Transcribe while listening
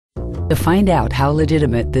To find out how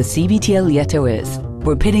legitimate the CBTL Lieto is,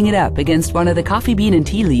 we're pitting it up against one of the coffee bean and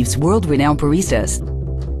tea leaves world-renowned baristas.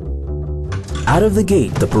 Out of the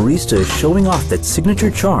gate, the barista is showing off that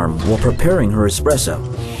signature charm while preparing her espresso.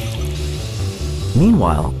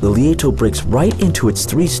 Meanwhile, the Lieto breaks right into its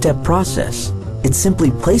three-step process. It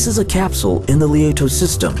simply places a capsule in the Lieto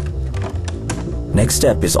system. Next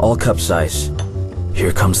step is all cup size.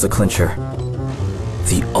 Here comes the clincher.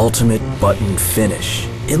 The ultimate button finish.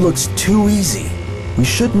 It looks too easy. We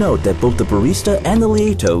should note that both the barista and the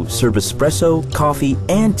Lieto serve espresso, coffee,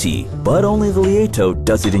 and tea, but only the Lieto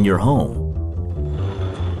does it in your home.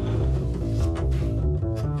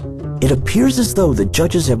 It appears as though the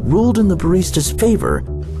judges have ruled in the barista's favor,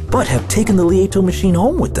 but have taken the Lieto machine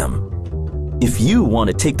home with them. If you want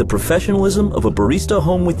to take the professionalism of a barista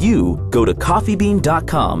home with you, go to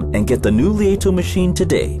coffeebean.com and get the new Lieto machine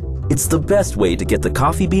today. It's the best way to get the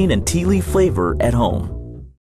coffee bean and tea leaf flavor at home.